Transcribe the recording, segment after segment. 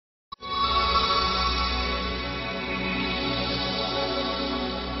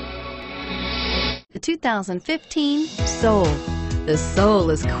2015 Soul. The Soul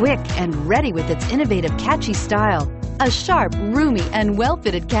is quick and ready with its innovative, catchy style, a sharp, roomy, and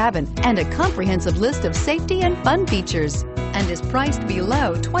well-fitted cabin, and a comprehensive list of safety and fun features, and is priced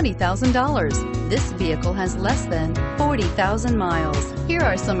below $20,000. This vehicle has less than 40,000 miles. Here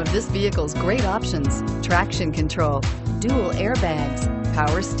are some of this vehicle's great options: traction control, dual airbags,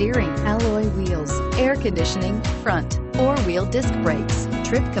 power steering, alloy wheels, air conditioning, front, four-wheel disc brakes,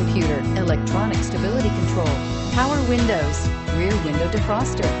 trip computer, electronic stability control, power windows, rear window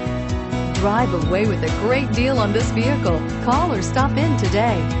defroster. Drive away with a great deal on this vehicle. Call or stop in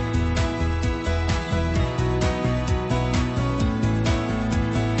today.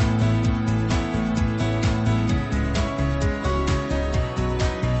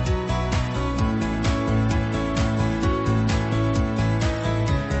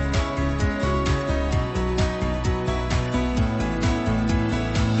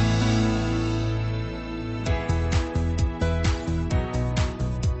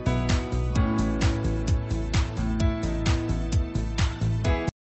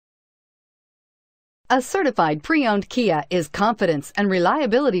 A certified pre-owned Kia is confidence and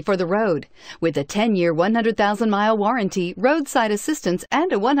reliability for the road. With a 10-year, 100,000-mile warranty, roadside assistance,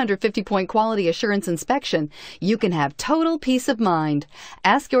 and a 150-point quality assurance inspection, you can have total peace of mind.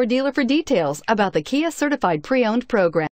 Ask your dealer for details about the Kia Certified Pre-Owned program.